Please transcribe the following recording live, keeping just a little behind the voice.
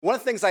One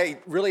of the things I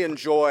really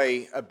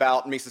enjoy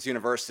about Mises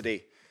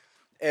University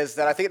is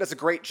that I think it does a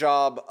great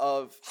job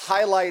of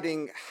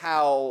highlighting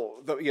how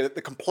the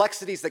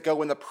complexities that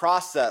go in the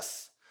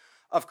process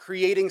of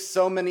creating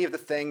so many of the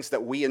things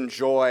that we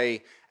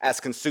enjoy as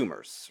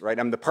consumers, right?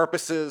 The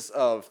purposes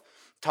of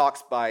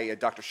talks by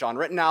Dr. Sean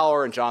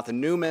Rittenauer and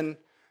Jonathan Newman,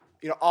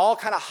 all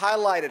kind of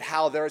highlighted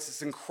how there is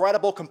this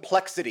incredible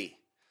complexity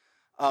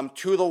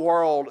to the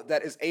world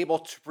that is able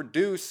to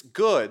produce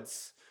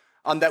goods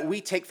that we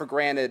take for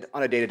granted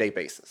on a day-to-day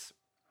basis.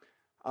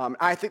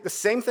 I think the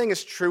same thing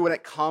is true when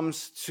it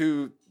comes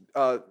to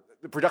the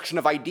production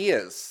of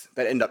ideas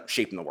that end up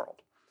shaping the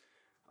world.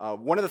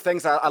 One of the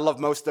things I love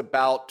most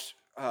about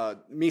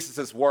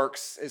Mises's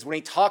works is when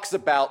he talks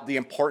about the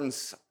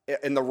importance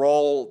in the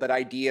role that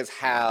ideas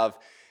have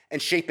in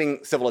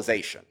shaping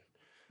civilization.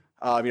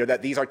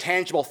 That these are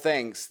tangible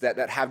things that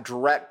have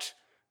direct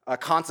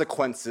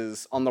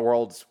consequences on the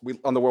world we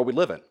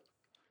live in.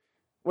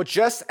 Well,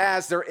 just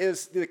as there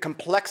is the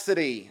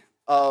complexity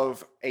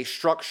of a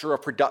structure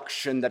of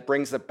production that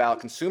brings about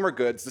consumer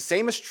goods, the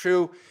same is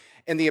true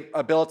in the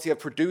ability of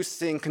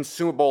producing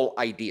consumable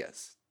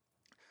ideas.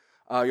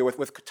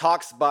 With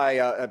talks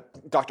by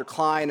Dr.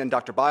 Klein and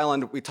Dr.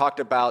 Byland, we talked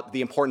about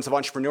the importance of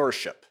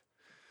entrepreneurship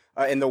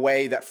in the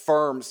way that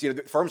firms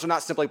are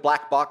not simply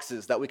black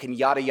boxes that we can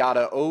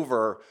yada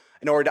over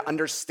in order to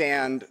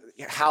understand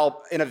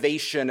how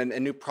innovation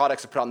and new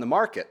products are put on the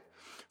market.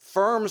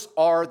 Firms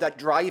are that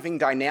driving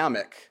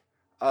dynamic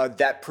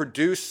that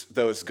produce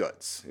those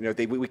goods.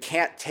 We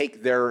can't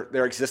take their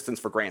existence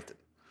for granted.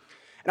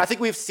 And I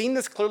think we've seen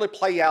this clearly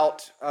play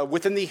out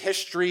within the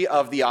history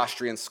of the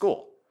Austrian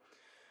school.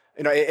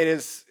 It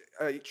is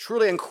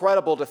truly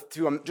incredible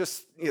to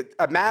just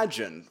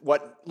imagine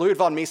what Ludwig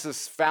von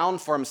Mises found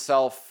for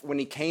himself when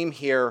he came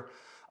here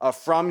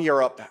from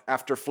Europe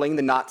after fleeing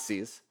the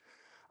Nazis.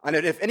 And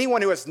if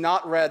anyone who has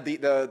not read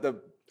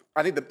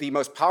I think the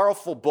most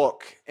powerful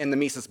book in the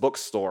Mises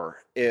bookstore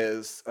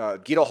is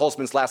Guido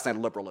Hülsmann's Last Night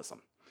of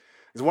Liberalism.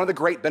 It's one of the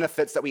great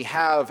benefits that we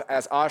have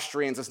as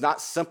Austrians is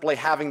not simply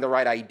having the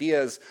right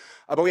ideas,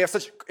 but we have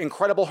such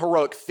incredible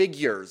heroic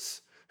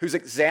figures whose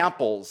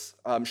examples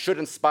should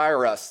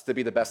inspire us to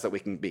be the best that we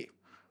can be.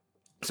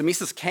 So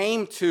Mises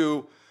came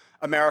to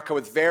America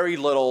with very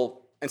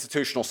little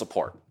institutional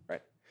support,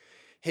 right?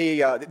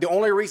 The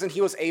only reason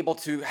he was able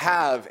to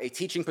have a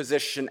teaching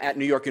position at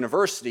New York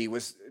University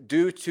was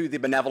due to the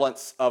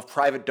benevolence of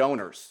private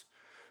donors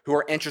who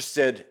were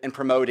interested in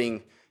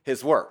promoting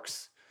his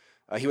works.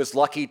 He was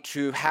lucky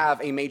to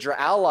have a major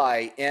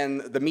ally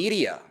in the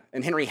media,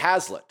 in Henry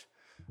Hazlitt,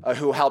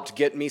 who helped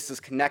get Mises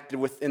connected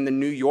within the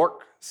New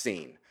York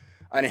scene,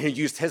 and who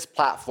used his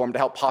platform to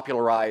help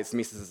popularize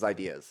Mises's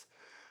ideas.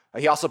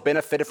 He also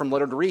benefited from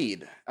Leonard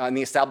Read and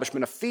the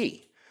establishment of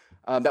FEE,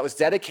 that was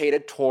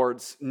dedicated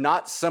towards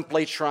not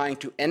simply trying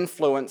to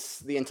influence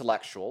the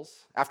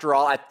intellectuals. After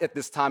all, at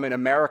this time in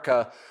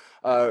America,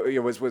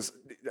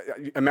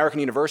 American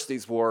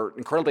universities were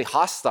incredibly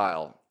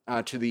hostile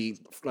to the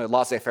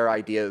laissez-faire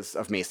ideas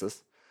of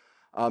Mises,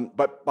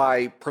 but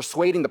by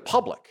persuading the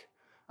public,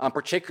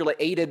 particularly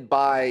aided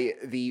by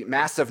the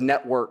massive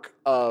network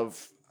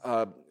of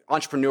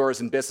entrepreneurs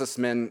and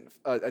businessmen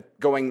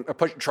trying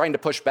to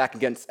push back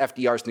against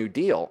FDR's New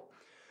Deal,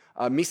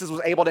 Mises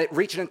was able to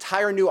reach an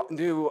entire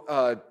new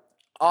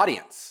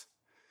audience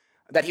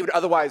that he would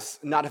otherwise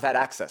not have had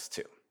access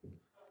to.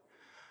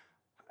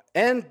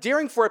 And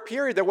for a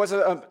period, there was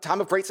a time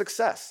of great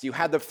success. You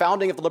had the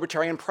founding of the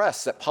Libertarian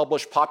Press that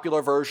published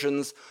popular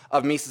versions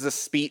of Mises's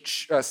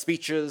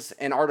speeches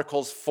and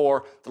articles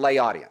for the lay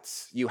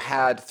audience. You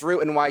had, through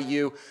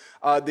NYU,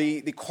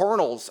 the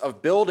kernels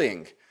of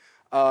building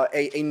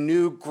a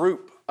new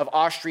group of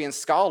Austrian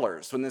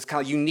scholars in this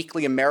kind of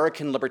uniquely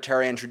American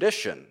libertarian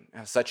tradition,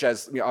 such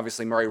as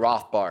obviously Murray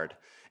Rothbard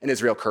and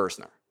Israel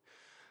Kirzner.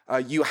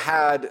 You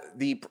had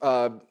the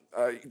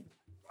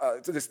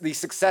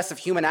success of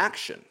Human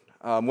Action,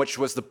 which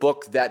was the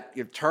book that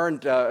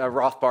turned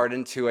Rothbard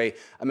into a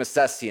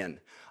Misesian,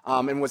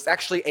 and was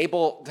actually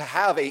able to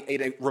have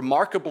a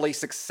remarkably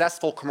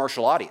successful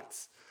commercial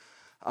audience.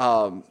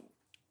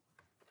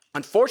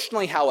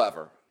 Unfortunately,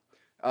 however,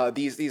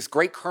 these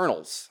great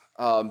kernels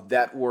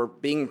that were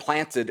being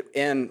planted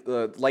in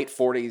the late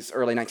 40s,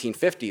 early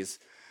 1950s,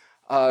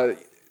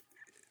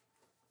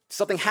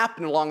 something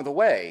happened along the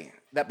way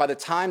that by the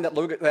time that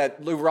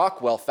Lou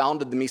Rockwell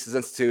founded the Mises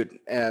Institute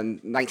in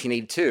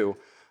 1982,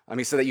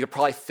 he said that you could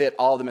probably fit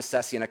all the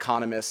Misesian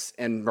economists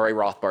in Murray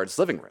Rothbard's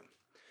living room.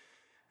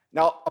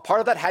 Now, a part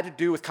of that had to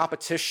do with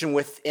competition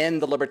within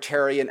the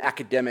libertarian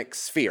academic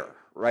sphere,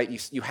 right?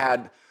 You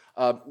had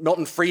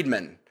Milton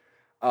Friedman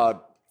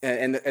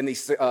and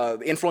the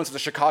influence of the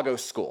Chicago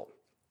School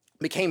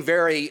became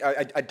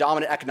a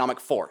dominant economic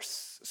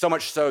force, so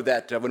much so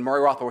that when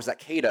Murray Rothbard was at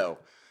Cato,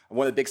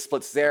 one of the big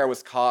splits there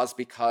was caused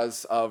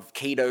because of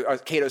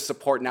Cato's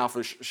support now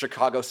for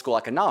Chicago School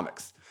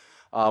economics,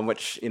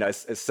 which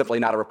is simply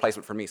not a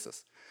replacement for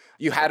Mises.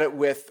 You had it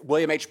with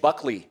William H.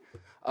 Buckley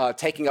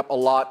taking up a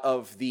lot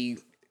of the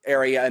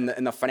area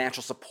and the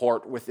financial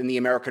support within the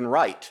American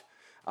right,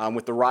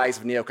 with the rise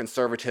of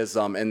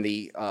neoconservatism and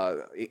the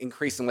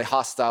increasingly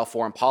hostile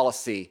foreign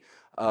policy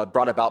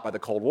brought about by the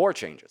Cold War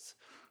changes.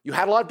 You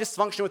had a lot of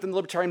dysfunction within the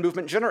libertarian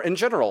movement in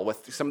general,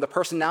 with some of the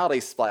personality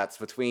splats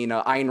between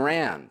Ayn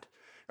Rand.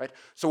 Right?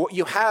 So what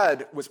you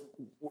had was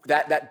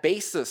that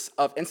basis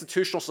of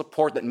institutional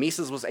support that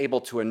Mises was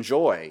able to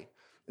enjoy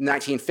in the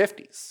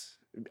 1950s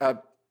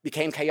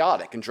became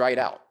chaotic and dried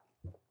out.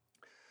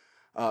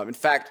 In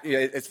fact,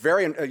 it's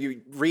very.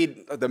 You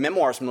read the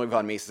memoirs from Louis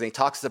von Mises, and he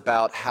talks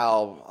about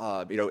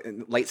how in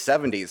the late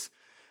 70s,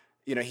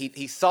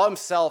 he saw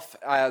himself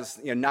as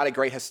not a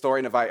great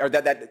historian of, or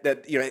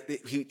that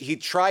he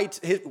tried.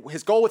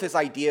 His goal with his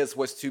ideas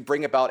was to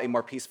bring about a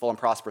more peaceful and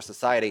prosperous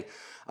society,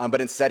 but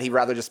instead he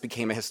rather just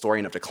became a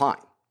historian of decline.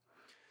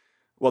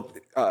 Well,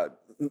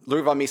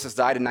 Louis von Mises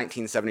died in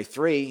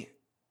 1973,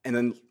 and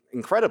then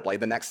incredibly,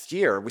 the next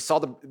year we saw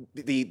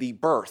the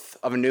birth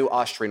of a new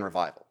Austrian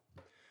revival.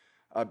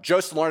 Joe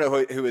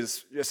Salerno, who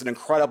is just an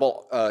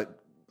incredible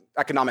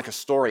economic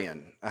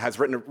historian, has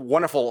written a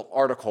wonderful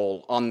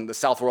article on the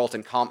South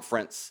Royalton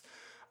Conference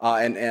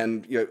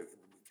and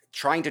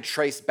trying to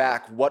trace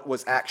back what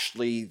was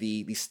actually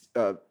the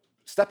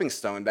stepping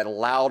stone that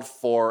allowed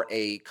for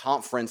a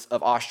conference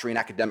of Austrian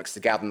academics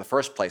to gather in the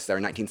first place there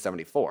in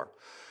 1974.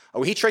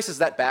 He traces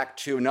that back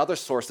to another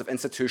source of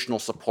institutional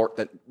support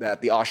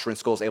that the Austrian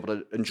school is able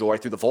to enjoy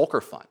through the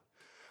Volcker Fund,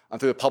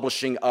 through the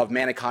publishing of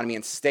Man, Economy,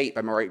 and State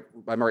by Murray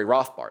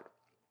Rothbard.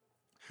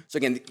 So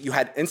again, you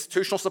had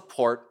institutional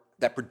support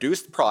that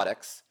produced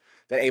products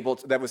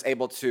that was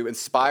able to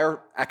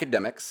inspire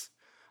academics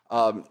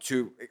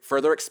to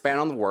further expand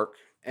on the work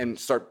and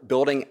start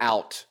building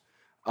out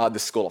the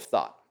school of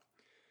thought.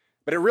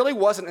 But it really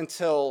wasn't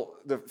until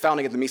the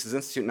founding of the Mises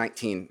Institute in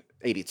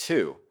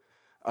 1982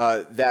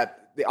 that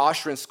the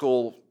Austrian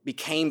school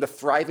became the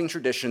thriving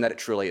tradition that it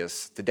truly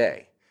is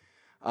today.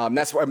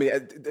 That's why,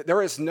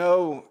 there is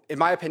no, in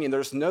my opinion,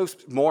 there's no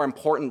more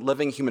important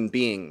living human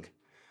being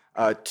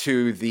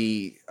to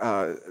the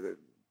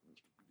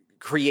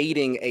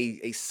creating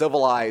a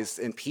civilized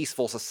and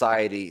peaceful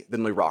society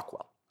than Lee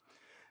Rockwell.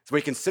 So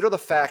we consider the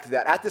fact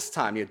that at this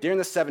time, during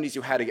the 70s,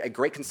 you had a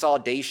great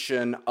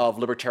consolidation of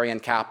libertarian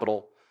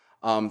capital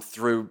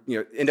through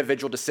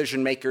individual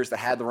decision makers that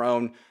had their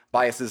own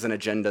biases and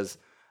agendas.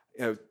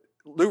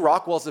 Lou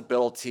Rockwell's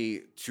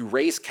ability to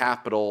raise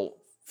capital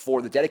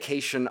for the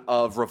dedication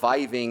of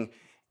reviving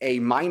a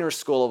minor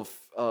school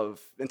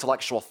of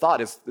intellectual thought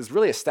is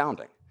really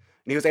astounding.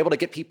 And he was able to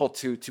get people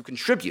to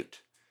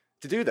contribute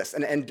to do this,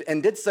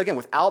 and did so again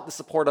without the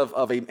support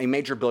of a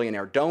major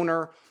billionaire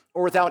donor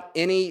or without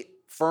any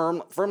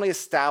firmly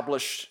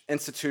established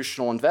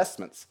institutional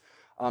investments,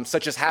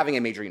 such as having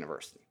a major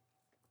university.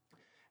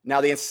 Now,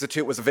 the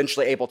Institute was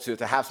eventually able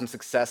to have some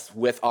success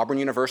with Auburn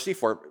University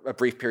for a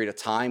brief period of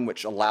time,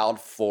 which allowed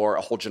for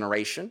a whole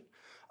generation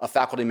of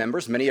faculty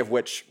members, many of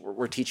which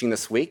were teaching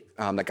this week,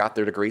 that got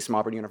their degrees from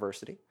Auburn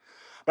University.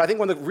 But I think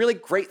one of the really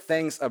great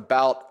things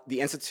about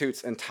the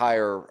Institute's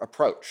entire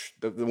approach,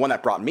 the one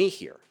that brought me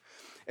here,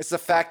 is the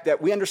fact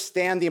that we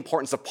understand the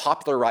importance of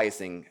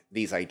popularizing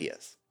these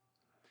ideas.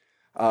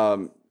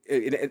 Rothbard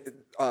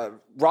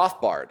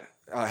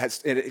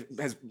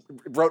has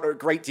wrote a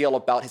great deal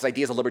about his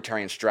ideas of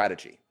libertarian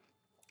strategy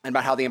and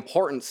about how the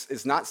importance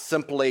is not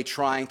simply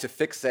trying to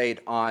fixate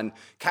on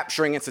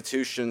capturing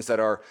institutions that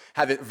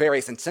have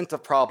various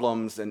incentive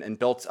problems and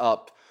built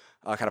up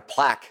kind of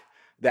plaque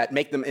that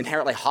make them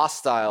inherently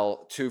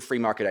hostile to free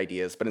market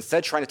ideas, but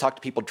instead trying to talk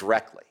to people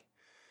directly.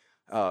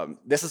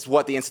 This is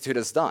what the Institute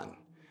has done.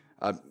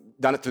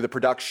 Done it through the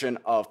production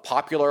of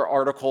popular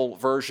article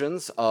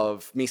versions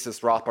of Mises,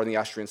 Rothbard, and the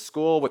Austrian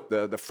School with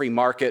the free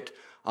market,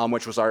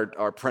 which was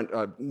our print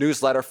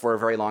newsletter for a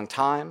very long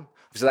time.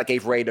 So that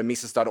gave way to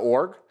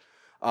Mises.org,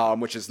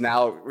 which is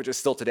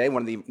still today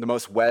one of the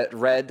most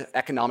read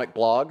economic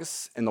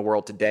blogs in the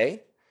world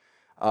today.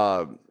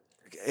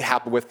 It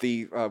happened with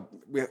we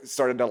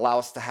started to allow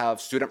us to have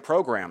student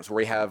programs where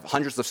we have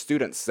hundreds of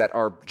students that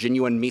are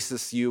genuine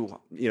Mises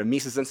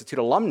Institute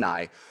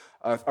alumni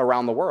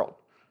around the world.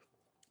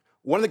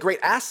 One of the great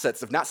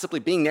assets of not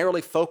simply being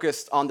narrowly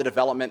focused on the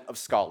development of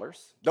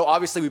scholars, though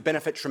obviously we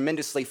benefit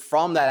tremendously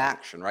from that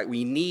action, right?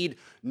 We need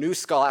new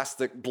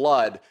scholastic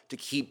blood to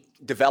keep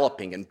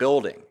developing and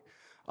building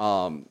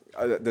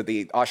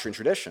the Austrian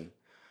tradition.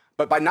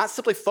 But by not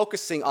simply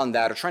focusing on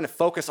that or trying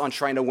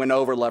to win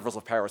over levels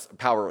of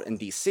power in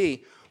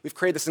DC, we've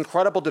created this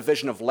incredible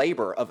division of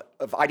labor,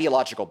 of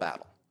ideological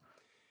battle.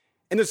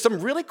 And there's some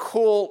really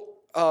cool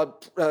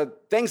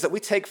things that we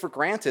take for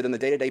granted on the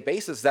day-to-day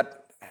basis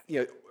that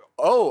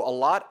owe a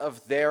lot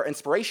of their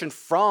inspiration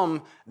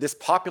from this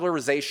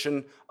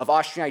popularization of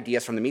Austrian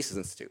ideas from the Mises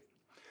Institute.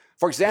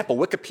 For example,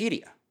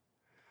 Wikipedia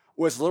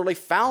was literally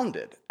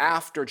founded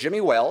after Jimmy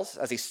Wales,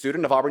 as a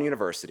student of Auburn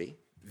University,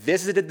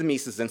 visited the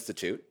Mises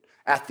Institute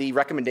at the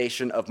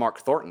recommendation of Mark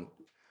Thornton,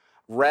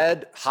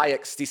 read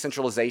Hayek's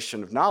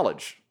Decentralization of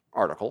Knowledge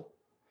article,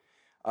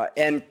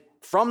 and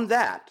from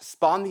that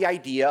spawned the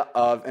idea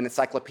of an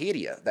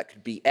encyclopedia that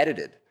could be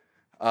edited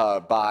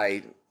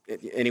by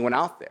anyone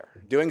out there.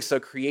 Doing so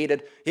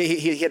created,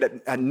 he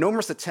had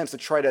numerous attempts to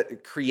try to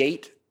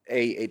create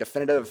a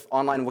definitive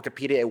online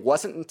Wikipedia. It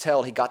wasn't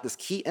until he got this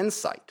key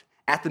insight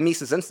at the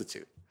Mises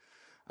Institute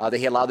that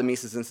he allowed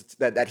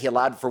that he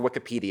allowed for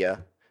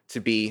Wikipedia to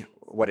be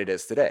what it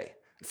is today.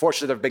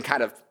 Unfortunately, there have been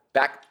kind of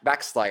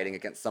backsliding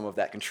against some of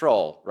that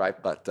control,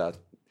 right? But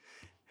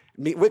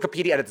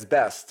Wikipedia at its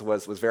best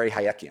was very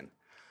Hayekian.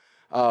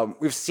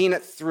 We've seen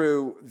it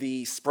through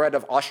the spread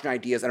of Austrian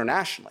ideas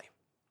internationally.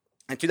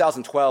 In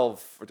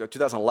 2012 or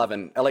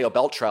 2011, Elio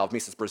Beltrão of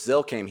Mises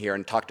Brazil came here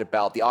and talked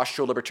about the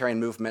Austro-libertarian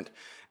movement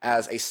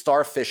as a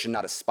starfish and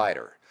not a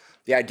spider.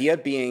 The idea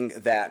being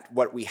that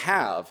what we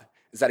have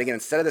is that, again,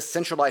 instead of the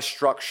centralized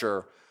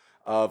structure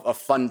of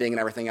funding and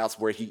everything else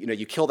where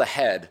you kill the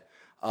head,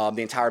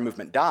 the entire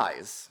movement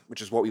dies,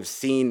 which is what we've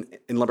seen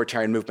in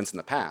libertarian movements in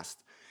the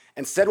past.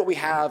 Instead, what we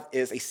have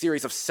is a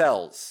series of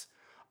cells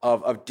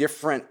of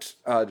different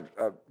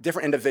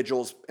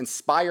individuals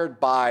inspired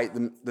by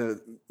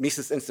the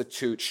Mises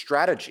Institute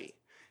strategy,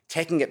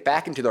 taking it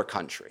back into their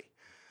country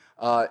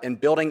and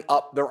building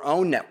up their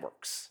own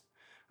networks.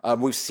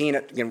 We've seen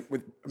it again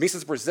with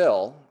Mises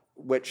Brazil,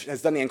 which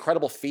has done the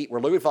incredible feat where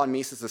Ludwig von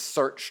Mises has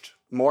searched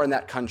more in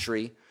that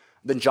country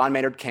than John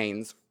Maynard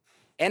Keynes.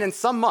 And in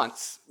some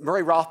months,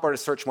 Murray Rothbard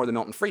has searched more than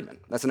Milton Friedman.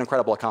 That's an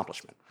incredible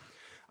accomplishment.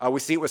 We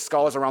see it with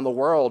scholars around the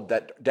world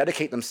that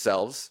dedicate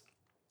themselves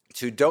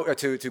to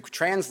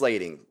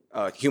translating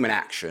Human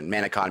Action,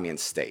 Man, Economy, and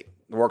State,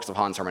 the works of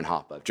Hans Hermann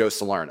Hoppe, Joe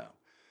Salerno,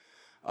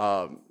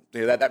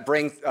 that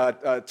bring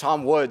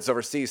Tom Woods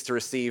overseas to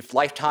receive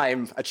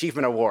Lifetime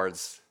Achievement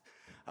Awards.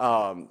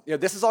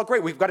 This is all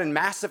great. We've got a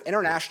massive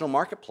international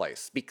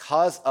marketplace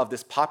because of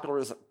this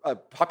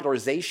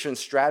popularization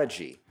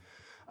strategy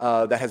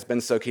that has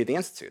been so key to the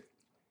Institute.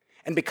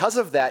 And because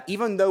of that,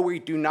 even though we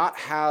do not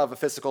have a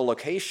physical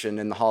location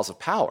in the halls of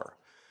power,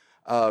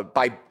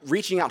 by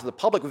reaching out to the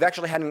public, we've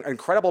actually had an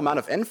incredible amount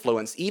of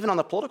influence, even on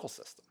the political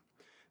system.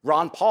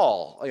 Ron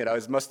Paul,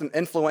 is the most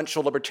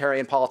influential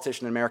libertarian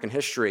politician in American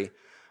history,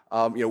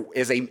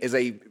 is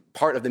a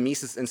part of the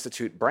Mises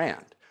Institute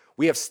brand.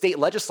 We have state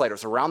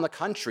legislators around the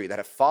country that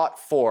have fought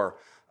for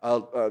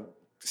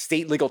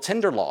state legal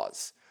tender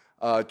laws,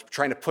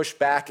 trying to push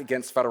back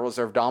against Federal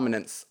Reserve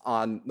dominance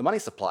on the money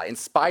supply,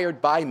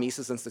 inspired by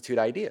Mises Institute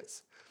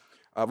ideas.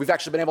 We've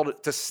actually been able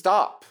to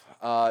stop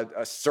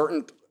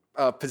certain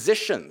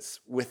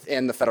positions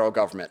within the federal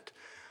government,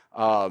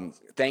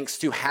 thanks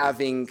to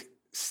having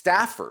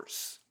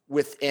staffers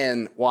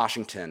within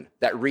Washington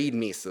that read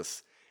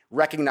Mises,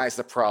 recognize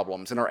the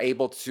problems, and are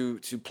able to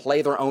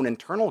play their own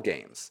internal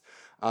games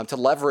to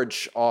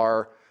leverage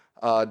our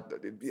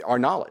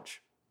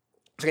knowledge.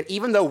 So again,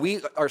 even though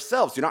we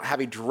ourselves do not have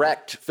a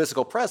direct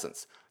physical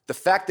presence, the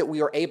fact that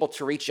we are able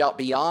to reach out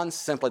beyond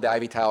simply the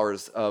ivory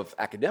towers of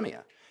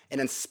academia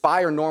and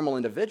inspire normal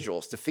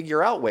individuals to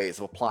figure out ways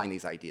of applying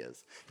these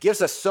ideas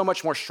gives us so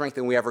much more strength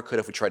than we ever could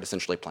if we tried to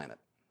centrally plan it.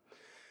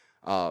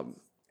 And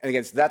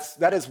again,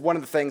 that is one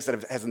of the things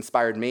that has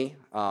inspired me.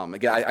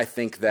 Again, I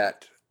think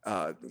that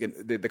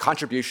the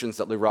contributions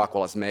that Lou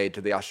Rockwell has made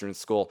to the Austrian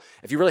School,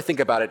 if you really think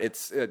about it,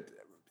 it's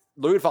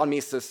Ludwig von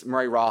Mises,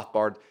 Murray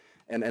Rothbard,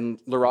 and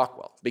Lou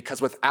Rockwell.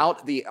 Because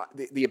without the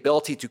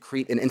ability to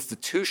create an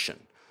institution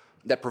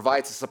that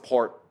provides the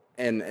support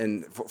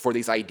for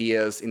these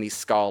ideas and these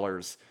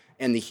scholars,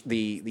 and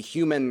the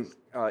human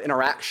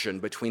interaction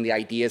between the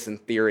ideas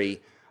and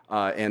theory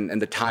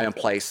and the time and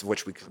place in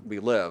which we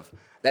live,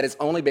 that is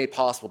only made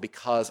possible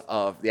because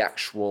of the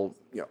actual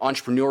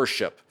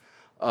entrepreneurship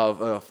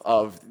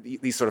of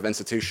these sort of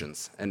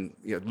institutions. And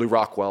Lou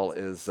Rockwell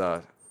is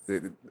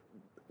the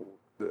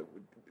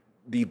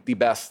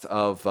best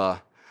of, I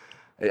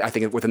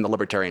think, within the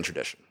libertarian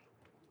tradition.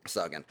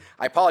 So again,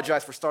 I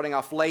apologize for starting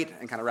off late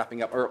and kind of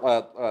wrapping up,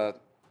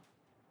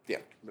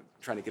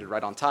 trying to get it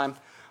right on time.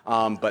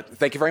 But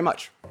thank you very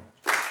much.